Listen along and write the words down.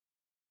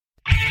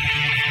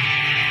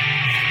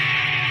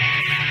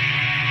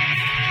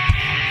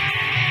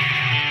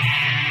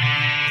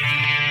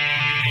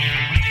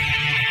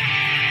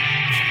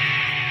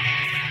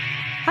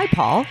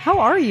Paul. How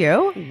are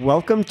you?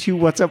 Welcome to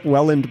What's Up,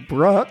 Welland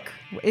Brook.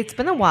 It's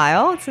been a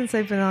while since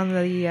I've been on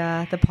the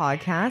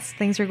podcast.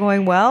 Things are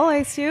going well, I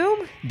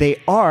assume? They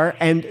are,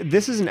 and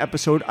this is an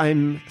episode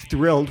I'm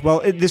thrilled.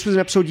 Well, this was an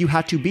episode you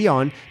had to be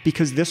on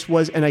because this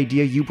was an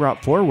idea you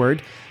brought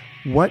forward.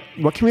 What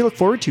can we look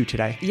forward to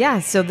today? Yeah,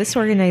 so this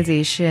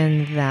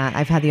organization that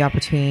I've had the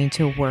opportunity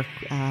to work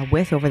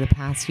with over the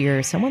past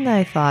year, someone that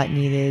I thought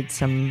needed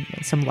some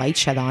light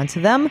shed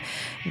onto them.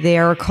 They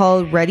are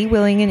called Ready,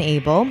 Willing, and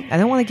Able. I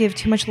don't want to give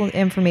too much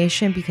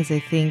information because I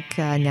think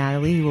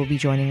Natalie, who will be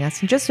joining us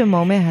in just a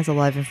moment, has a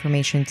lot of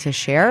information to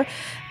share.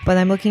 But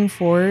I'm looking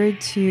forward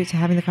to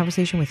having the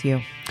conversation with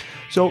you.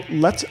 So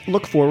let's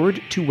look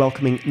forward to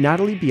welcoming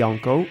Natalie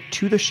Bianco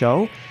to the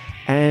show.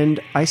 And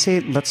I say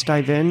let's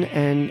dive in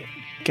and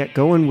get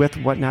going with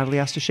what Natalie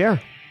has to share.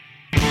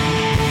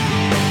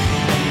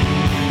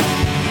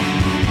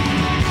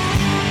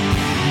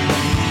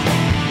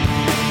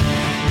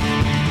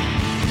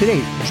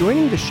 Today,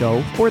 joining the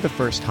show for the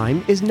first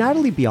time is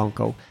Natalie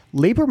Bianco,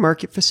 Labor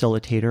Market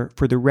Facilitator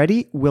for the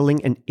Ready,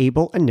 Willing, and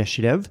Able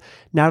initiative.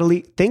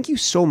 Natalie, thank you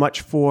so much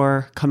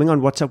for coming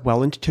on What's Up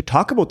Welland to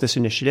talk about this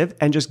initiative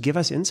and just give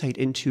us insight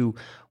into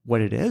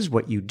what it is,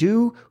 what you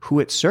do, who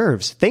it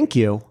serves. Thank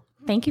you.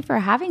 Thank you for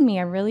having me.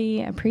 I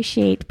really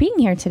appreciate being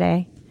here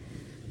today.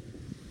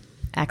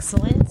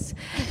 Excellent.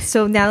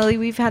 So, Natalie,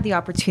 we've had the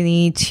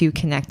opportunity to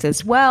connect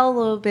as well a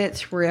little bit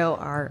throughout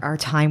our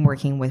time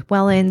working with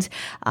Welland.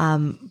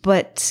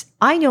 But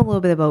I know a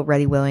little bit about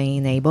Ready, Willing,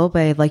 and Able,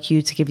 but I'd like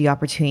you to give the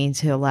opportunity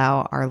to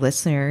allow our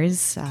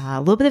listeners a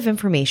little bit of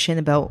information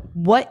about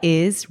what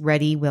is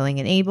Ready, Willing,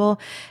 and Able,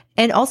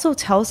 and also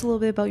tell us a little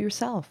bit about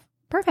yourself.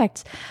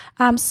 Perfect.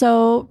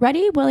 So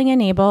Ready, Willing,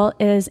 and Able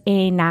is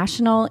a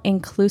national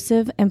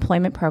inclusive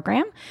employment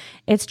program.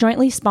 It's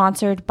jointly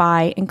sponsored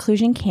by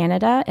Inclusion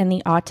Canada and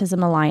the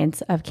Autism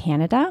Alliance of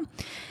Canada.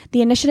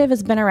 The initiative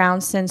has been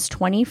around since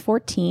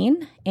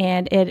 2014,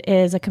 and it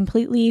is a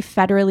completely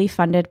federally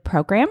funded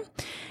program.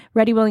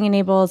 Ready, Willing, and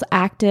Able is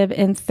active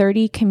in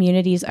 30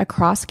 communities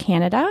across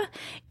Canada,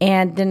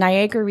 and the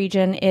Niagara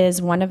region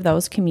is one of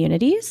those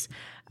communities.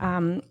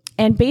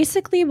 And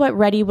basically what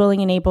Ready,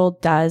 Willing, and Able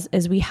does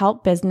is we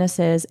help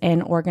businesses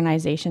and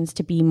organizations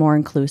to be more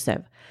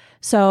inclusive.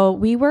 So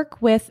we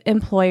work with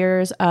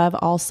employers of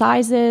all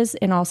sizes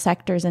in all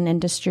sectors and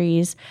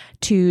industries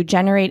to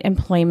generate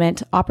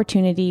employment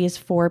opportunities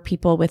for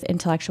people with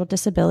intellectual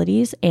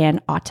disabilities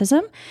and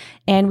autism.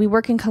 And we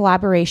work in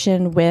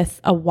collaboration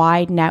with a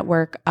wide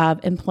network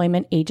of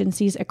employment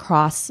agencies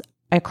across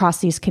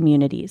these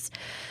communities.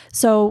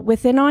 So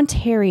within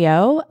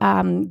Ontario,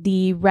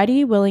 the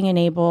Ready, Willing, and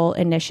Able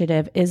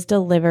initiative is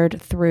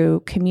delivered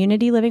through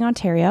Community Living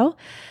Ontario,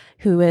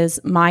 who is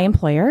my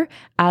employer,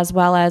 as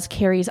well as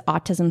Carrie's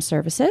Autism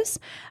Services.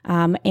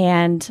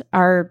 And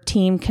our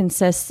team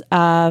consists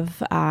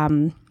of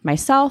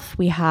myself.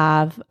 We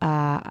have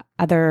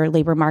other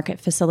labor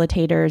market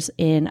facilitators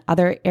in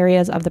other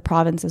areas of the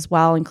province as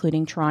well,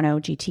 including Toronto,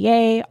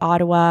 GTA,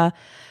 Ottawa,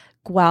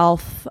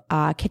 Guelph,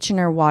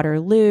 Kitchener,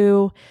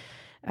 Waterloo.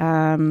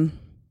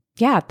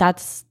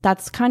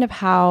 That's kind of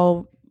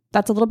how,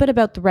 that's a little bit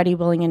about the Ready,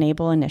 Willing, and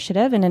Able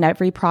initiative. And in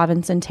every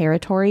province and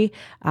territory,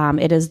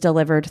 it is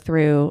delivered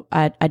through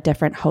a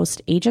different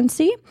host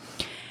agency.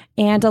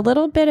 And a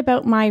little bit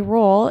about my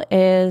role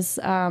is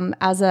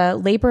as a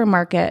labor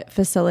market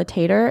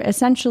facilitator.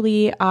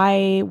 Essentially,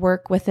 I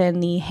work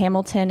within the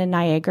Hamilton and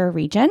Niagara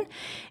region,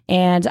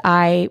 and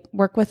I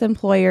work with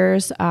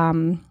employers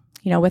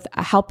with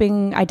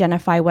helping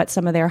identify what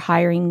some of their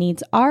hiring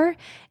needs are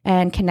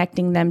and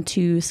connecting them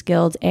to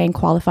skilled and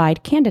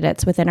qualified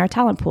candidates within our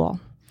talent pool.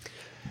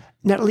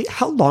 Natalie,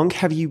 how long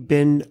have you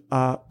been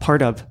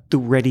part of the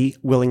Ready,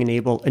 Willing, and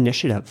Able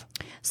initiative?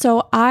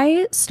 So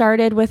I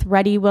started with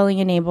Ready, Willing,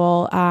 and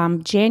Able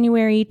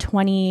January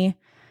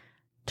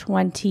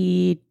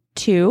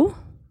 2022.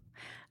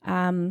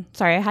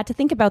 Sorry, I had to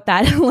think about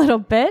that a little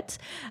bit.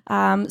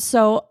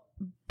 So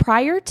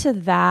prior to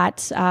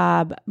that,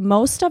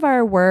 most of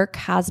our work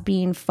has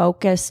been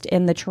focused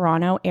in the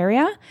Toronto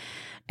area.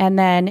 And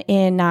then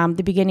in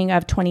the beginning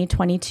of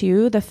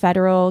 2022, the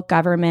federal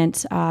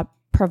government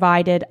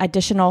provided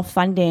additional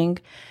funding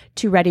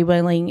to Ready,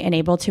 Willing, and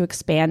Able to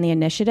expand the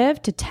initiative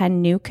to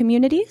 10 new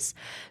communities.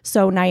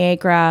 So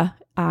Niagara,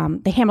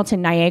 the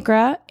Hamilton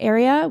Niagara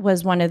area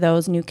was one of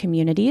those new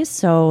communities.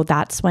 So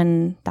that's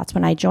when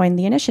I joined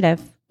the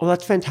initiative. Well,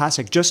 that's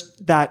fantastic.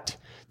 Just that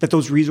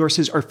those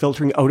resources are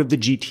filtering out of the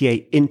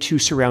GTA into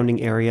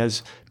surrounding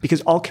areas,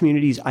 because all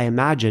communities, I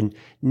imagine,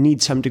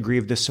 need some degree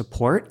of this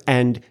support.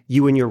 And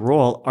you in your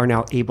role are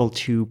now able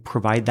to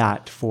provide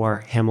that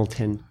for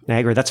Hamilton,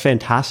 Niagara. That's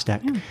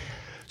fantastic. Yeah.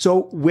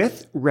 So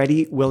with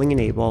Ready, Willing, and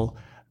Able,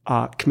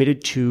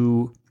 committed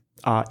to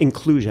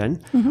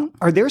inclusion,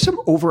 are there some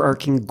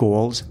overarching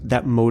goals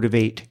that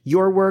motivate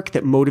your work,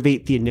 that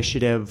motivate the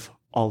initiative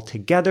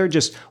altogether?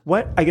 Just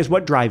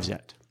what drives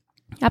it?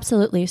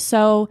 Absolutely.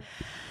 So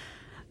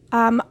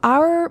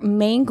our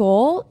main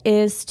goal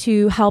is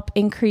to help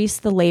increase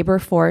the labor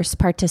force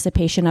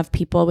participation of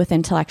people with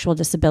intellectual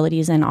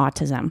disabilities and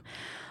autism.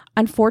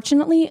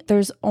 Unfortunately,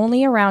 there's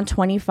only around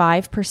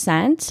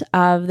 25%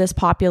 of this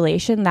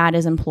population that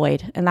is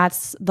employed, and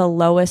that's the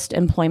lowest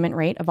employment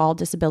rate of all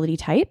disability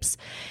types.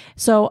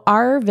 So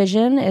our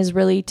vision is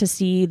really to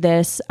see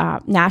this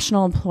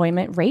national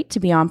employment rate to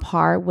be on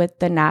par with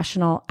the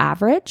national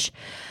average.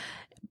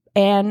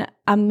 And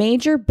a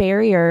major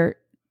barrier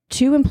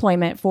to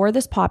employment for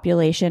this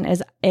population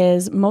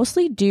is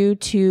mostly due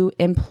to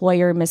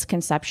employer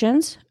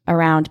misconceptions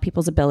around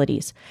people's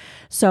abilities.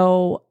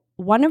 So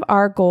one of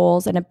our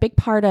goals and a big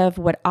part of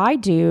what I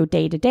do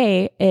day to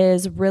day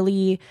is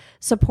really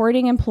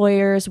supporting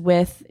employers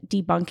with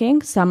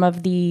debunking some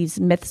of these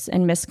myths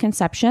and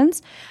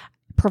misconceptions,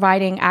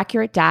 providing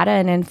accurate data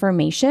and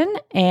information,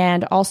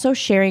 and also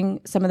sharing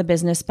some of the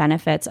business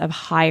benefits of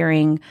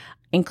hiring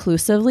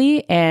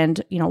inclusively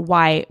and,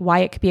 why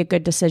it could be a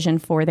good decision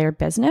for their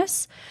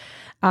business.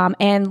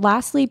 And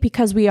lastly,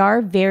 because we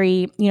are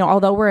very,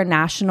 although we're a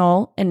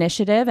national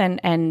initiative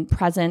and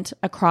present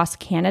across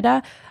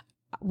Canada,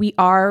 we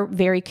are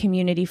very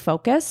community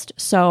focused.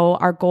 So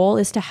our goal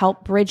is to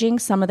help bridging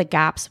some of the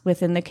gaps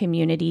within the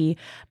community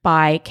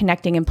by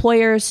connecting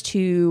employers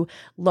to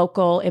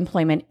local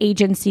employment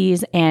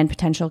agencies and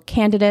potential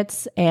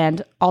candidates,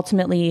 and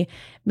ultimately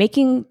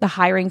making the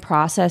hiring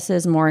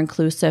processes more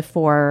inclusive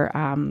for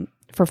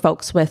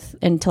folks with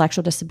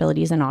intellectual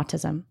disabilities and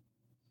autism.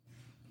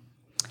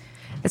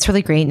 It's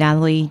really great,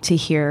 Natalie, to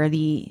hear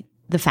the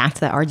fact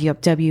that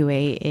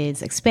RWA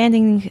is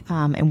expanding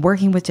and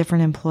working with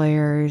different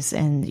employers,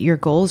 and your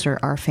goals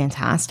are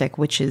fantastic,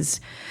 which is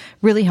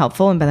really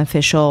helpful and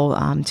beneficial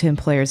to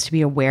employers to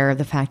be aware of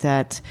the fact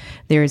that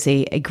there's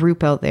a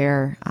group out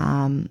there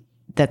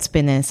that's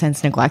been in a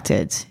sense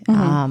neglected,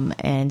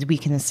 and we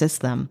can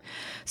assist them.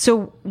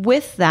 So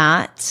with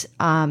that,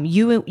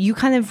 you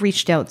kind of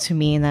reached out to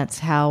me, and that's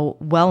how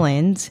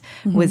Welland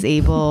was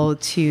able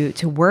to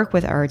work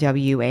with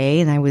RWA,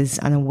 and I was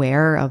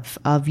unaware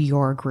of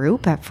your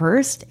group at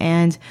first.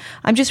 And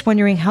I'm just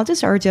wondering, how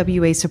does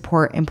RWA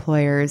support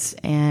employers,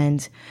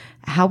 and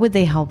how would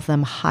they help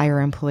them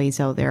hire employees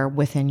out there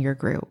within your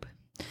group?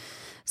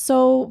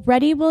 So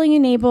Ready, Willing,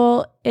 and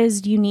Able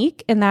is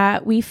unique in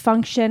that we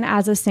function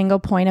as a single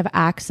point of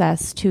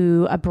access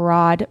to a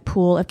broad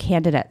pool of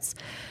candidates.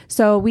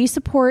 So we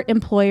support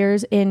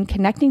employers in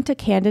connecting to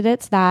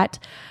candidates that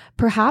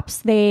perhaps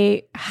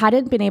they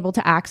hadn't been able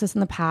to access in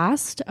the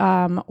past,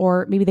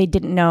 or maybe they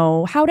didn't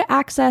know how to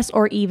access,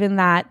 or even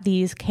that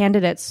these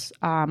candidates,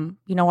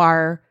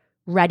 are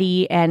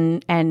ready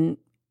and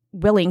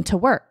willing to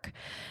work.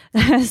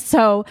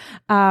 So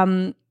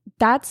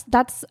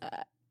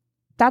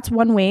that's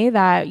one way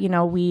that,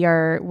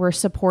 we're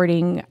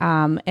supporting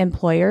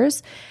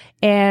employers.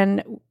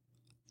 And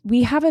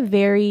we have a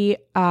very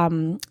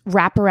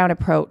wraparound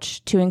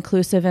approach to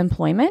inclusive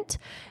employment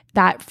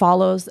that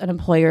follows an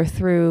employer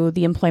through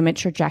the employment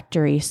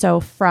trajectory. So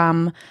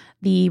from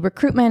the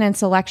recruitment and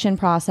selection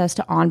process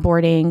to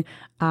onboarding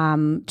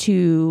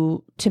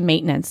to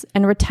maintenance.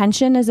 And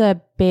retention is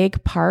a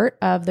big part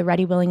of the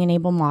Ready, Willing, and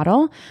Able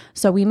model.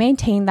 So we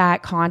maintain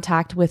that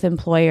contact with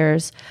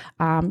employers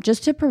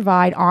just to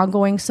provide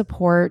ongoing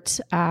support,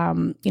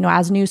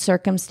 as new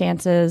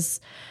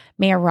circumstances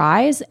may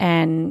arise,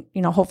 and,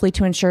 hopefully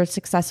to ensure a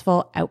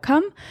successful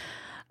outcome.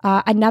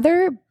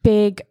 Another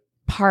big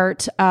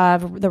part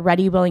of the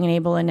Ready, Willing, and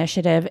Able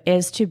initiative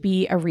is to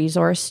be a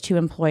resource to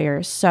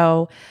employers.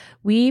 So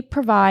we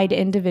provide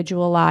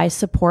individualized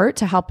support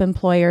to help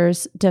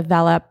employers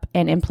develop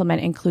and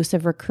implement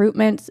inclusive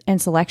recruitment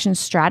and selection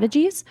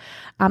strategies.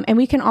 And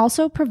we can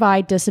also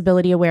provide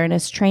disability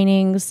awareness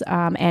trainings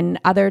and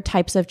other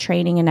types of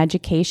training and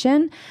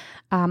education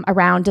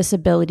around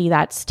disability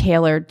that's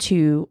tailored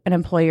to an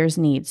employer's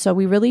needs. So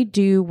we really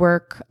do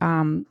work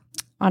on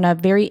a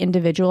very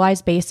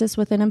individualized basis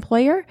with an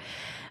employer.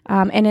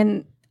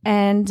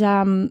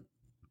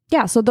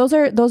 So those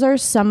are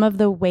some of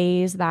the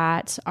ways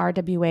that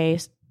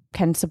RWA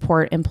can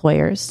support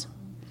employers.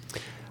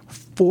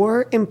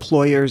 For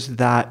employers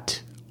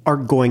that are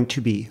going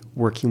to be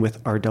working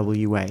with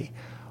RWA,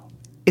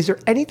 is there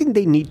anything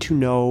they need to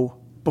know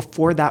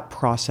before that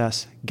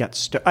process gets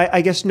started?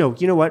 I guess no.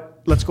 You know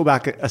what? Let's go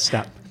back a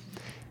step.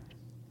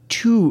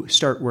 To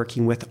start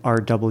working with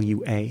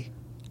RWA,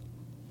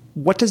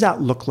 what does that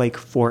look like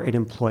for an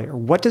employer?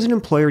 What does an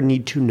employer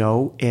need to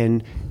know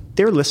in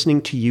they're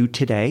listening to you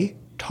today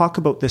talk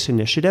about this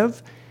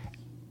initiative,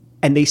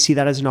 and they see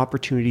that as an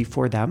opportunity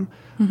for them?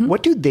 Mm-hmm.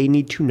 What do they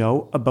need to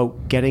know about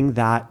taking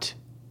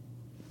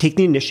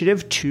the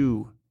initiative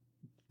to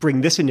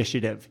bring this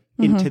initiative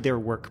into their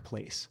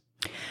workplace?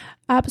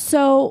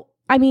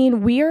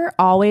 We're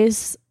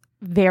always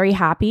very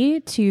happy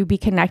to be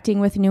connecting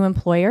with new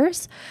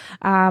employers.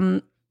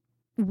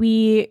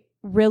 We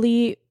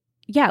really,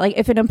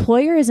 if an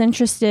employer is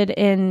interested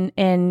in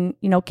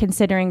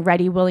considering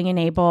Ready, Willing, and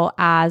Able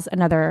as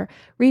another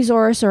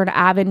resource or an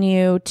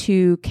avenue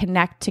to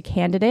connect to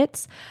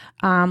candidates,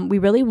 we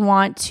really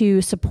want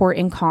to support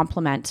and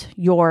complement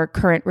your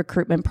current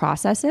recruitment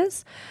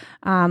processes.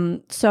 We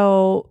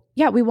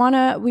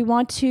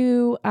want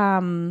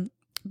to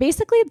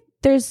basically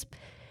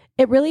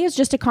It really is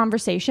just a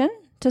conversation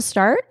to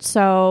start.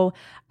 So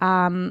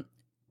we'll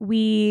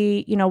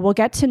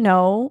get to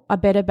know a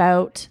bit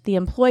about the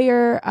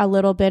employer, a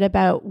little bit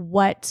about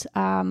what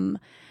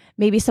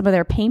maybe some of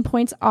their pain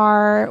points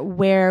are,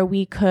 where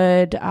we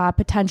could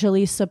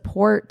potentially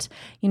support,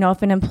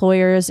 if an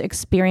employer is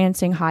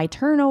experiencing high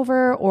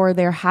turnover or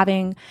they're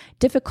having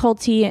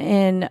difficulty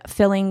in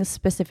filling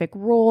specific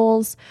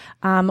roles,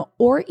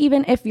 or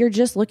even if you're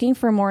just looking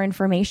for more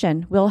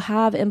information. We'll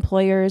have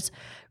employers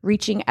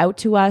reaching out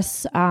to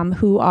us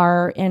who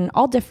are in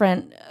all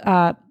different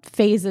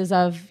phases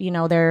of,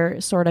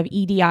 their sort of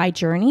EDI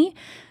journey.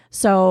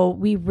 So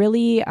we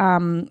really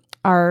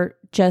are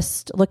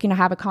just looking to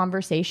have a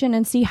conversation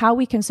and see how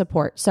we can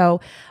support. So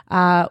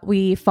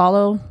we'll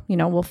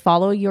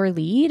follow your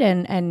lead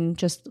and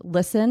just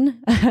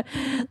listen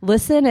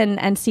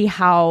and see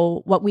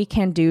what we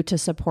can do to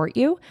support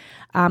you.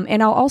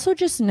 And I'll also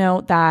just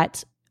note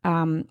that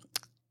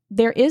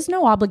there is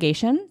no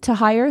obligation to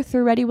hire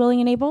through Ready, Willing,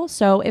 and Able.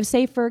 So if,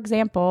 say, for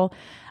example,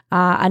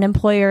 an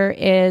employer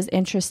is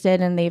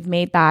interested and they've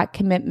made that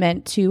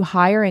commitment to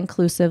hire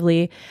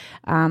inclusively,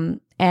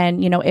 and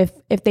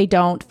if they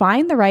don't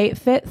find the right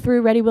fit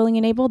through Ready, Willing,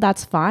 and Able,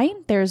 that's fine.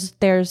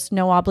 There's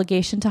no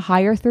obligation to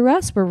hire through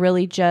us. We're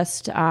really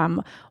just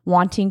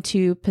wanting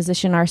to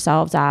position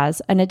ourselves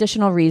as an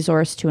additional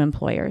resource to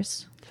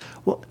employers.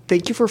 Well,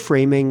 thank you for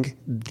framing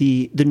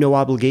the no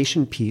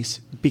obligation piece,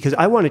 because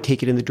I want to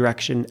take it in the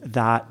direction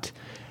that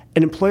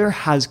an employer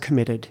has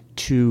committed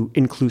to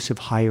inclusive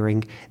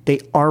hiring.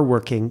 They are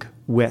working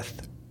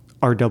with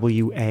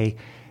RWA.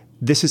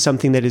 This is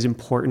something that is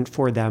important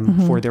for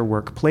them, for their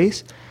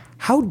workplace.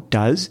 How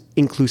does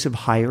inclusive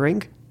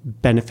hiring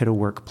benefit a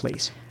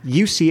workplace?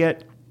 You see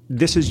it.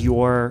 This is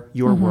your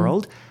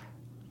world.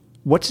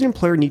 What's an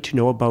employer need to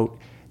know about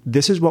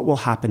this is what will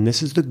happen?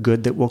 This is the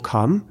good that will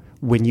come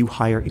when you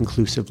hire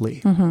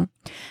inclusively.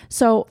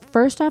 So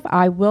first off,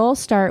 I will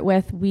start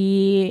with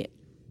we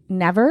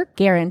never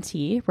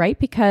guarantee, right?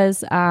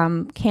 Because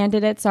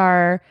candidates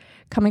are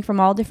coming from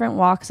all different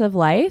walks of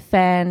life.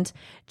 And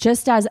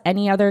just as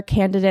any other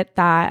candidate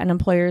that an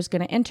employer is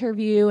going to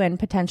interview and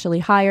potentially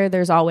hire,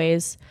 there's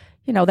always,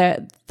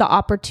 the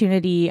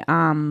opportunity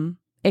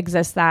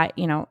exists that,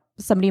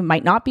 somebody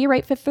might not be a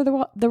right fit for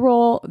the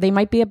role. They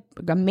might be an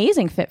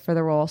amazing fit for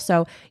the role.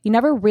 So you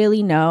never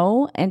really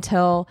know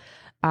until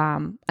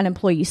an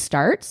employee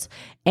starts.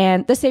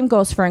 And the same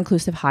goes for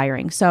inclusive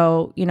hiring.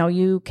 So,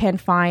 you can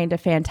find a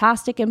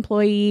fantastic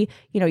employee,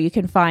 you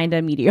can find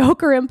a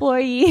mediocre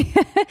employee.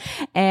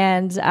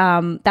 And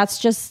that's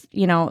just,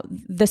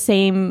 the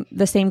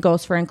same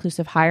goes for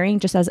inclusive hiring,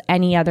 just as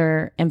any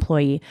other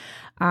employee.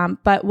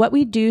 But what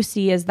we do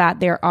see is that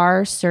there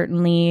are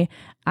certainly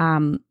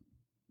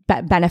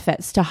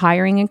benefits to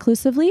hiring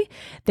inclusively.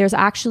 There's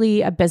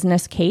actually a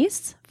business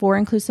case for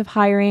inclusive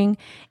hiring,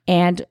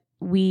 and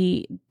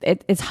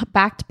it's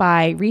backed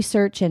by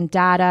research and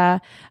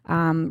data.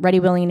 Ready,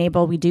 Willing, and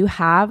Able, we do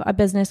have a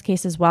business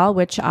case as well,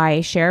 which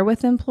I share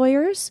with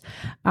employers.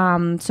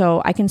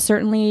 So I can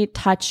certainly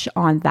touch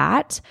on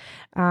that.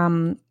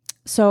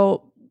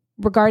 So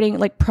regarding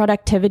like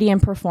productivity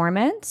and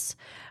performance,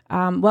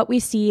 what we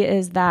see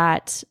is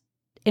that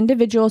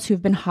individuals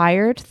who've been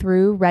hired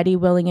through Ready,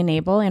 Willing, and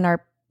Able and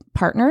our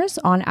partners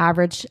on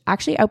average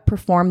actually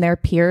outperform their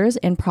peers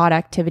in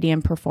productivity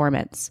and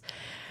performance.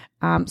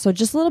 So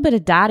just a little bit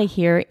of data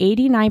here,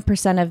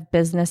 89% of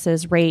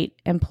businesses rate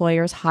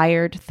employers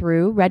hired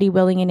through Ready,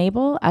 Willing, and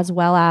Able as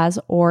well as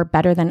or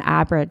better than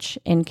average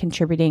in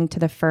contributing to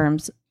the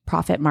firm's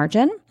profit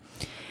margin.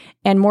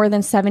 And more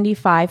than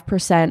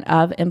 75%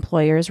 of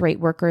employers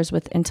rate workers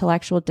with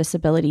intellectual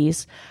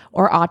disabilities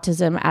or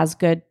autism as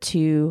good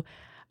to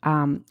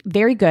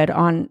very good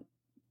on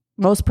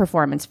most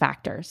performance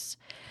factors.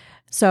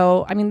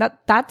 So, I mean,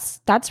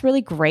 that's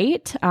really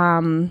great.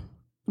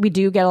 We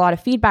do get a lot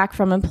of feedback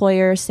from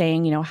employers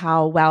saying,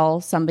 how well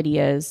somebody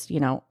is,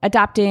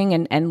 adapting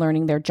and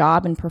learning their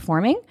job and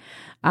performing.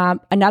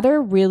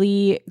 Another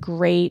really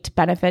great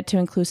benefit to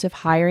inclusive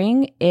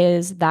hiring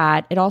is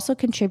that it also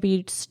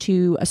contributes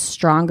to a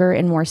stronger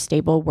and more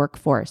stable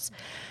workforce.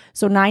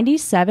 So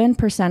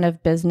 97%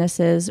 of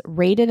businesses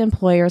rated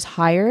employers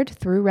hired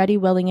through Ready,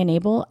 Willing, and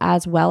Able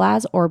as well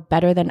as or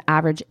better than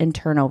average in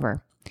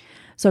turnover.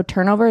 So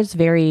turnover is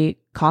very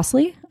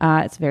costly.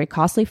 It's very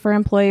costly for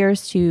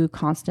employers to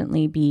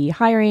constantly be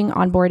hiring,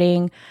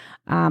 onboarding.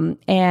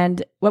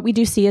 And what we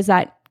do see is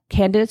that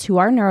candidates who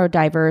are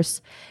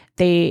neurodiverse,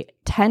 they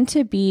tend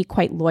to be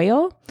quite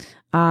loyal,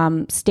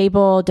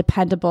 stable,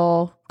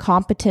 dependable,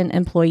 competent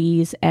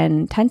employees,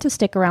 and tend to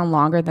stick around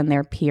longer than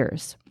their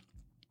peers.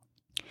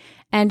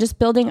 And just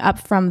building up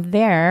from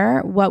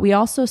there, what we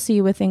also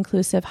see with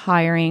inclusive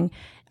hiring,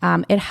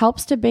 it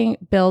helps to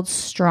build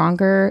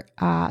stronger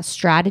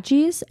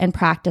strategies and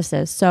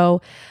practices.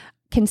 So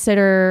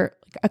consider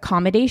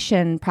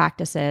accommodation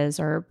practices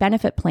or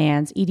benefit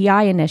plans,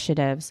 EDI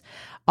initiatives.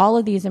 All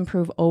of these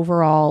improve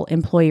overall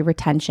employee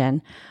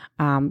retention.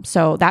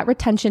 So that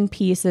retention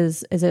piece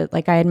is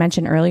like I had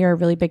mentioned earlier, a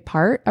really big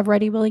part of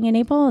Ready, Willing, and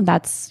Able. And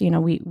that's,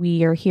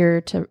 we are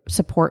here to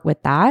support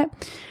with that.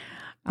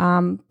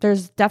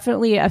 There's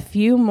definitely a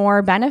few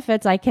more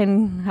benefits. I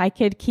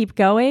could keep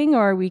going,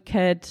 or we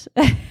could.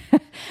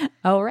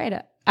 Oh,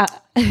 right.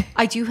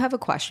 I do have a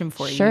question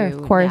for Sure, you,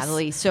 of course.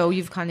 Natalie. So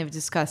you've kind of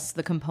discussed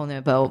the component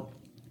about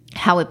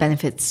how it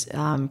benefits,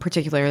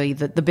 particularly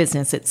the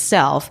business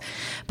itself.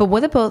 But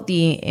what about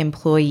the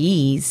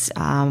employees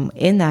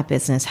in that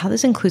business? How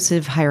does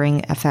inclusive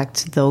hiring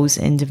affect those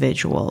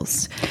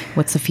individuals?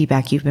 What's the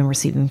feedback you've been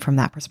receiving from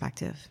that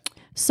perspective?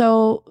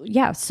 So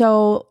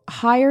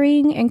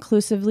hiring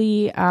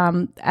inclusively,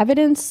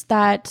 evidence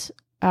that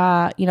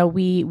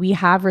we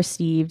have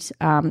received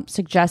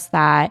suggests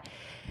that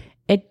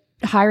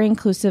hiring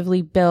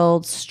inclusively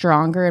builds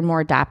stronger and more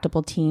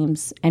adaptable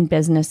teams and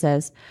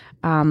businesses.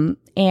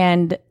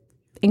 And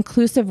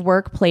inclusive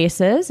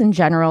workplaces in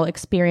general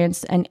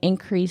experience an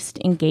increased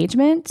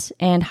engagement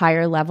and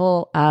higher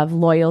level of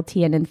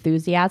loyalty and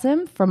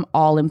enthusiasm from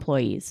all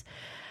employees.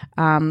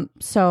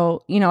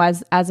 So,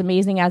 as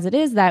amazing as it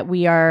is that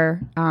we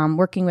are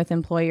working with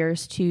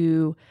employers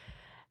to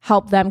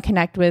help them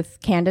connect with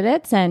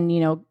candidates and,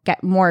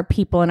 get more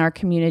people in our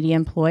community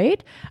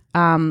employed,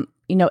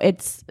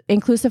 it's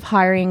inclusive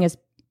hiring is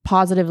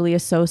positively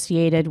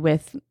associated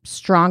with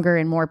stronger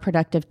and more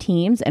productive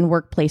teams and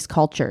workplace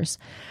cultures.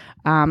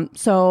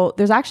 So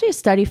there's actually a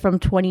study from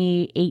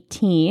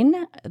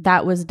 2018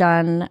 that was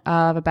done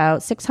of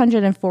about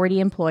 640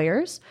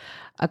 employers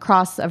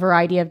across a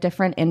variety of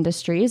different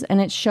industries. And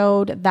it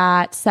showed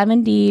that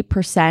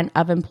 70%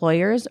 of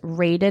employers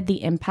rated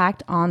the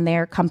impact on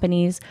their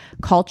company's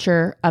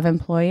culture of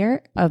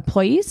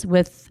employees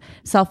with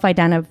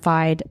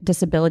self-identified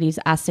disabilities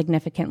as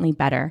significantly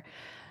better.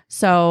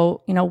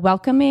 So,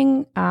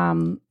 welcoming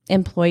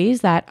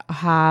employees that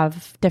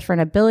have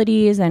different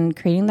abilities and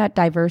creating that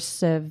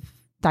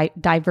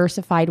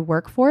diversified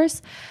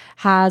workforce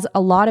has a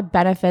lot of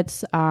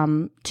benefits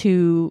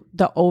to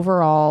the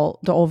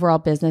overall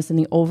business and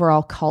the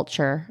overall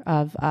culture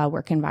of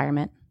work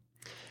environment.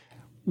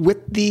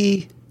 With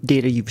the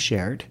data you've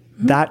shared,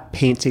 that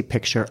paints a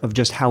picture of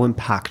just how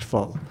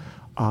impactful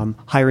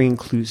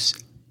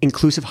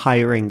inclusive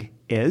hiring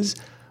is.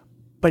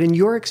 But in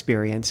your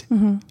experience,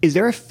 is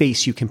there a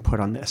face you can put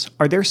on this?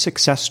 Are there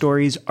success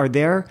stories? Are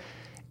there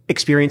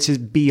experiences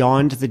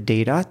beyond the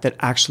data that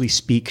actually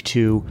speak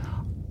to,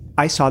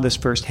 I saw this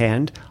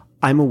firsthand,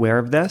 I'm aware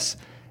of this,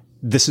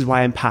 this is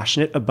why I'm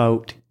passionate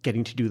about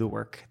getting to do the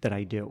work that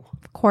I do?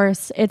 Of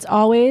course, it's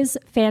always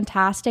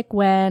fantastic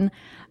when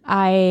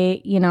I'm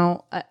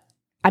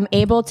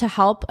able to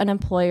help an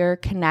employer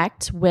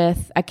connect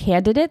with a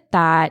candidate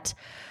that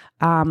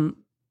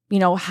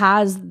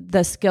has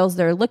the skills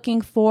they're looking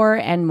for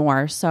and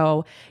more.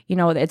 So,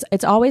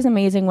 it's always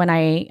amazing when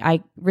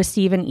I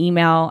receive an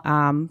email,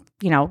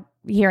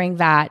 hearing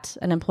that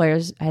an employer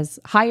has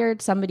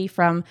hired somebody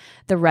from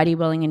the Ready,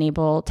 Willing, and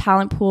Able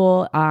talent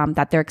pool,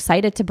 that they're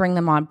excited to bring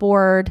them on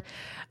board.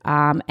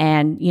 I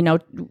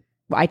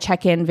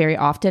check in very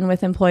often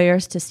with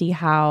employers to see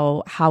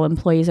how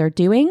employees are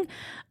doing.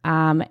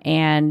 When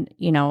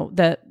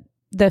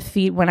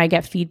I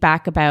get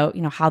feedback about,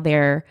 how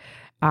they're,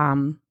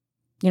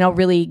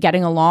 really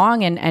getting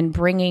along and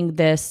bringing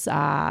this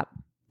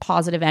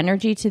positive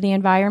energy to the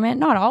environment.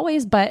 Not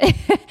always, but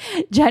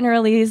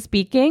generally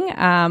speaking,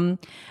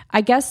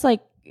 I guess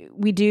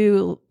we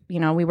do,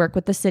 we work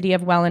with the city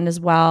of Welland as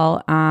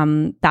well.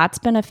 That's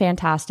been a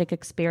fantastic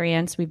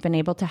experience. We've been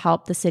able to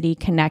help the city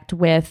connect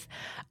with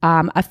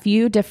a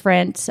few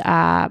different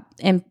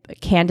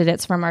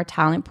candidates from our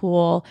talent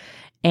pool.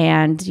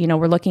 And,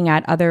 we're looking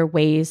at other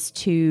ways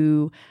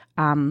to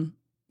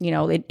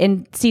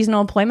in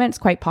seasonal employment, it's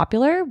quite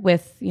popular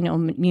with,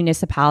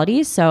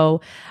 municipalities.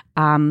 So,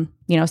 some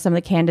of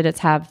the candidates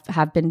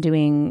have been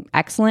doing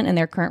excellent in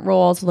their current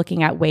roles,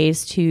 looking at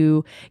ways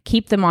to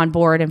keep them on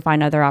board and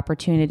find other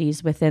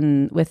opportunities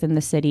within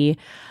the city.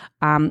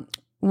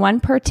 One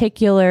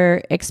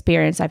particular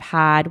experience I've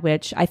had,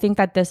 which I think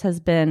that this has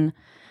been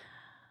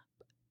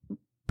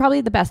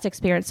probably the best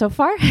experience so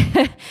far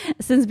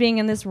since being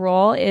in this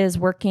role, is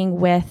working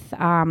with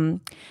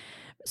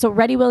so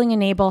Ready, Willing,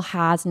 and Able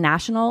has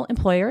national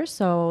employers.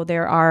 So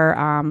there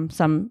are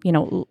some,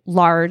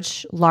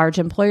 large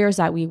employers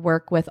that we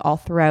work with all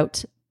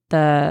throughout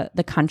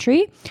the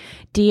country.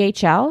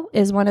 DHL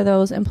is one of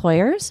those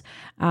employers.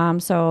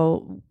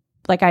 So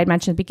like I had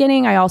mentioned at the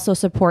beginning, I also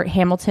support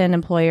Hamilton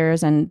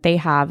employers, and they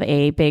have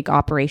a big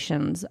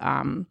operations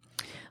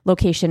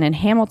location in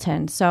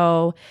Hamilton.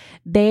 So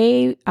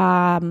they,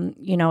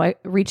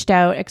 reached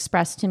out,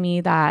 expressed to me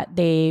that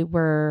they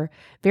were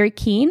very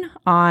keen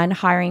on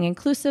hiring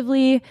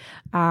inclusively.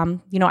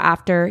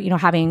 After,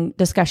 having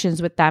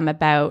discussions with them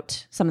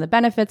about some of the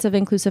benefits of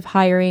inclusive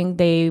hiring,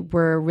 they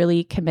were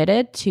really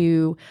committed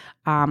to,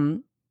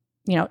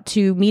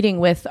 to meeting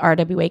with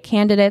RWA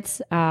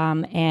candidates,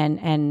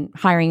 and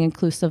hiring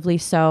inclusively.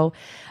 So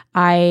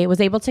I was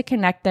able to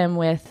connect them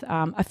with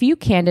a few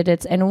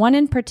candidates, and one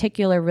in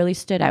particular really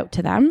stood out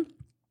to them.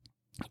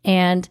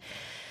 And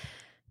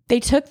they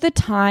took the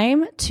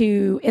time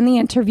to, in the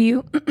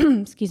interview,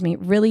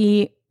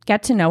 really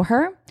get to know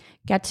her,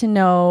 get to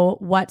know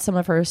what some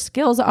of her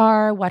skills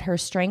are, what her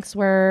strengths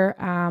were,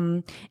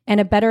 and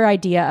a better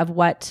idea of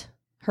what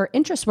her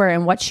interests were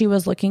and what she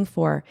was looking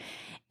for.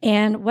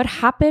 And what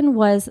happened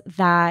was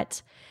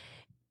that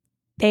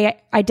they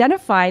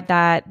identified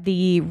that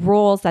the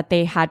roles that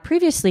they had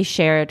previously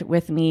shared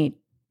with me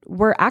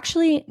were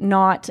actually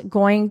not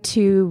going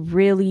to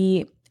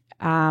really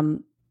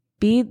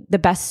be the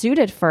best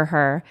suited for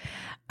her.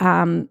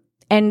 And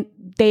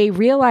they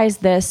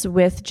realized this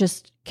with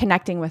just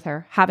connecting with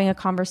her, having a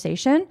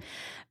conversation.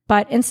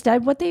 But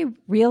instead, what they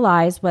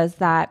realized was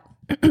that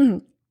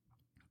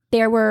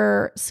there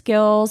were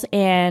skills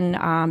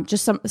and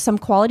just some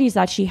qualities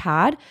that she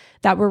had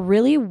that were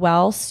really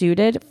well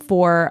suited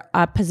for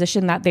a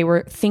position that they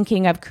were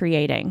thinking of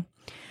creating.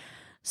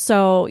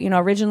 So,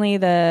 originally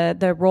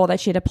the role that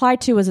she had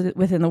applied to was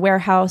within the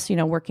warehouse,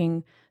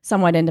 working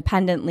somewhat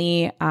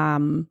independently,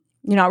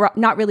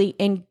 not really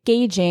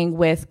engaging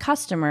with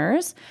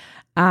customers.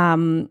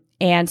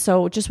 And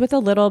so just with a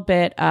little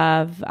bit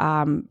of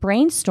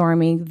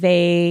brainstorming,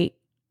 they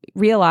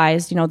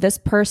realized, this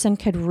person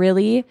could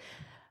really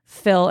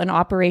fill an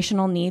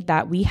operational need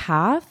that we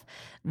have,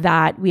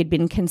 that we had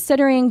been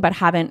considering but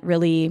haven't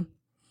really,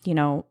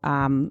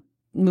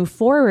 move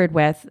forward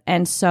with.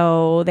 And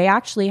so they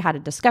actually had a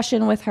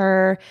discussion with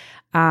her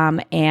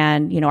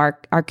and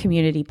our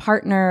community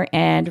partner,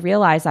 and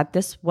realized that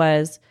this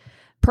was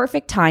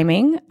perfect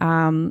timing.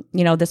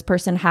 This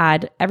person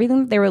had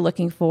everything that they were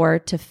looking for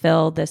to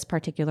fill this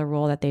particular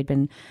role that they'd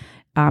been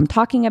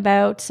talking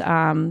about.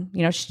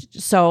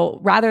 So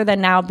rather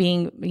than now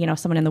being,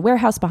 someone in the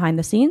warehouse behind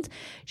the scenes,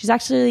 she's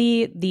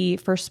actually the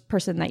first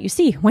person that you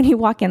see when you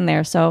walk in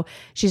there. So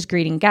she's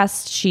greeting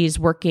guests. She's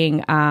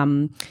working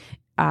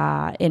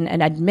in an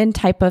admin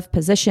type of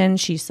position.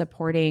 She's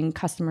supporting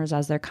customers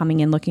as they're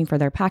coming in looking for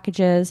their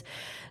packages.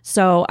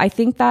 So I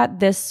think that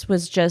this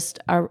was just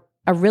a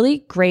really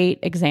great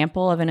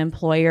example of an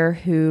employer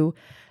who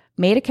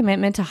made a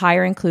commitment to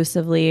hire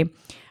inclusively,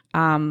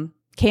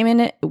 came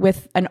in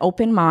with an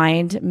open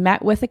mind,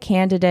 met with a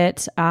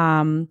candidate,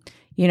 and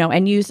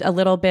used a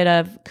little bit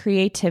of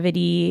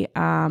creativity,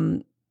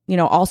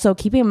 also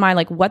keeping in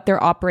mind what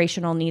their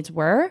operational needs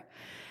were,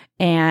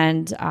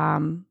 and,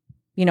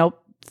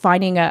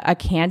 finding a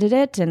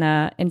candidate in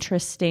a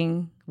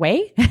interesting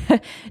way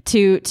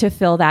to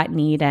fill that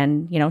need.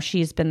 And,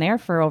 she's been there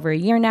for over a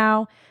year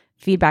now.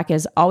 Feedback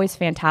is always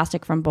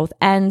fantastic from both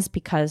ends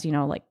because,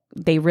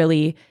 they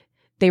really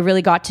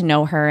got to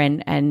know her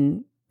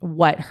and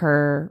what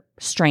her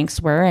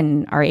strengths were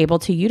and are able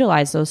to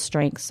utilize those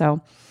strengths.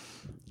 So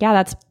yeah,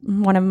 that's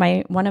one of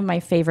my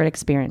favorite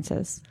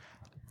experiences.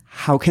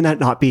 How can that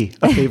not be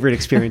a favorite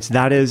experience?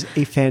 That is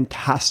a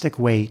fantastic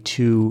way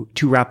to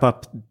wrap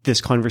up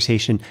this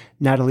conversation.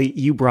 Natalie,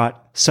 you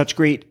brought such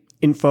great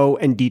info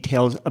and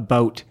details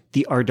about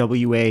the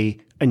RWA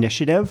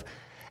initiative,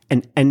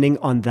 and ending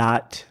on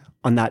that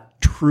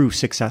true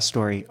success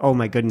story. Oh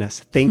my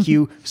goodness. Thank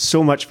you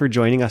so much for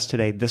joining us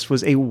today. This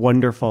was a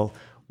wonderful,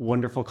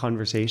 wonderful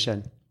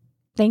conversation.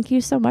 Thank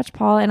you so much,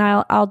 Paul. And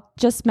I'll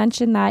just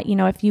mention that,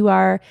 if you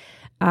are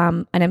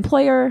an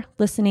employer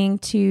listening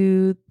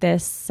to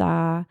this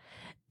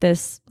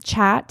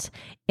chat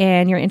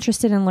and you're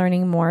interested in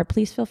learning more,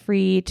 please feel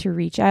free to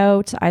reach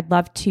out. I'd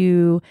love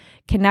to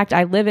connect.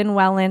 I live in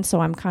Welland, so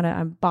I'm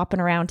bopping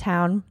around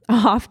town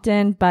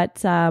often,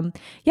 but I'm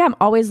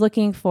always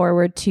looking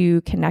forward to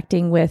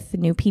connecting with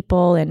new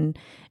people and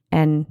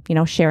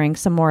sharing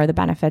some more of the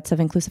benefits of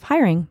inclusive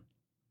hiring.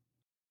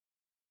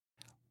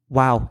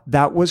 Wow,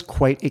 that was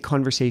quite a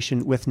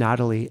conversation with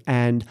Natalie,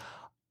 and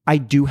I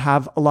do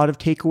have a lot of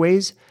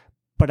takeaways,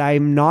 but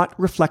I'm not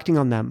reflecting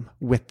on them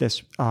with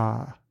this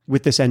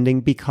ending,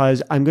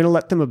 because I'm going to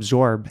let them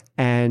absorb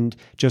and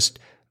just,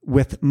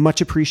 with much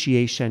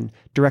appreciation,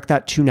 direct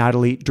that to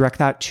Natalie, direct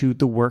that to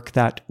the work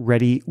that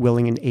Ready,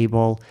 Willing, and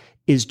Able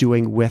is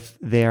doing with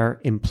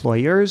their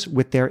employers,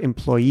 with their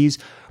employees.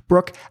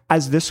 Brooke,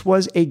 as this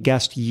was a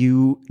guest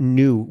you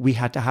knew we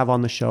had to have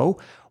on the show,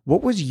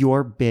 what was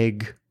your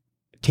big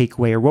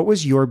takeaway, or what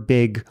was your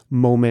big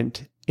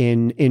moment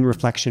in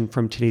reflection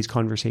from today's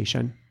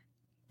conversation?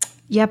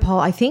 Yeah, Paul,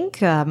 I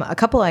think a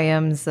couple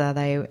items that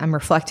I'm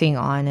reflecting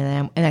on,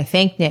 and I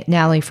thank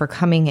Natalie for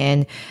coming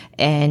in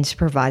and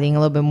providing a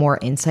little bit more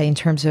insight in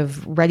terms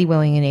of Ready,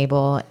 Willing, and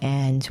Able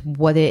and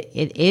what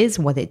it is,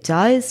 what it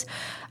does.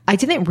 I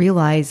didn't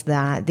realize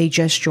that they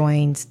just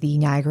joined the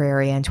Niagara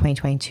area in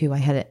 2022. I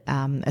had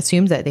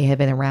assumed that they had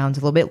been around a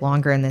little bit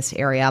longer in this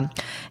area.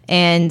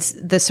 And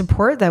the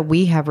support that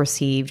we have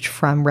received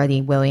from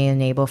Ready, Willing,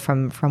 and Able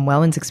from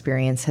Welland's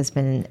experience has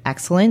been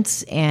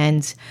excellent.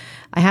 And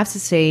I have to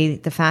say,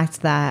 the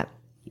fact that,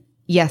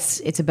 yes,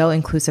 it's about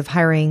inclusive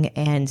hiring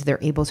and they're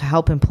able to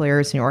help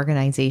employers and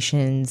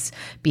organizations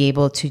be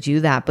able to do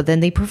that. But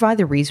then they provide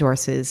the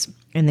resources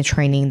and the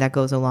training that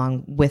goes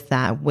along with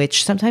that,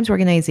 which sometimes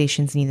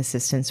organizations need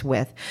assistance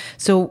with.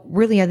 So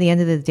really, at the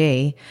end of the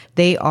day,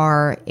 they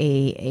are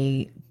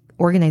a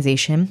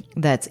organization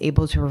that's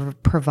able to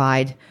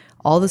provide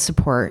all the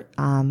support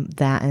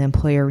that an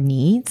employer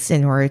needs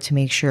in order to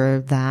make sure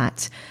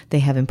that they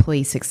have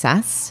employee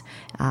success,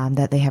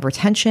 that they have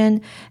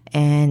retention,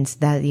 and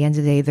that at the end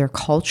of the day, their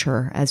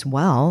culture as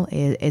well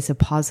is a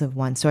positive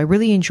one. So I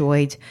really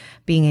enjoyed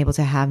being able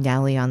to have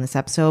Natalie on this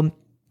episode,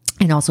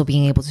 and also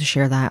being able to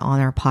share that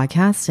on our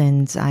podcast.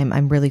 And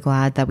I'm really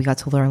glad that we got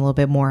to learn a little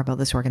bit more about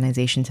this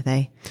organization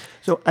today.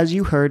 So as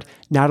you heard,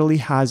 Natalie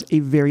has a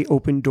very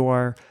open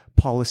door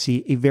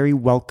policy, a very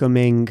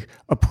welcoming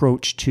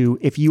approach to,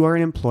 if you are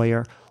an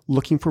employer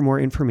looking for more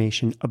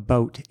information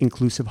about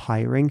inclusive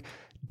hiring,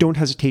 don't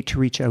hesitate to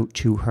reach out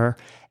to her.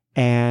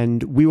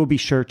 And we will be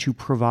sure to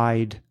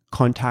provide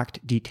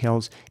contact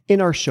details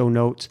in our show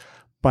notes.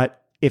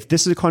 But if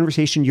this is a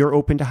conversation you're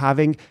open to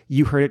having,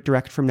 you heard it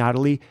direct from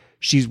Natalie.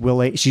 She's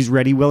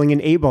ready, willing,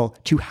 and able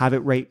to have it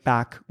right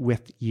back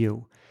with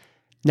you.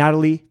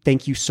 Natalie,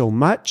 thank you so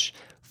much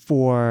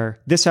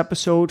for this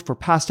episode, for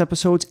past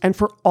episodes, and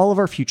for all of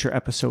our future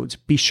episodes.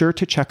 Be sure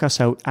to check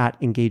us out at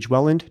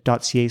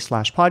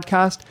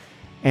engagewelland.ca/podcast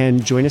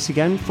and join us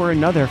again for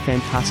another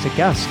fantastic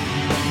guest.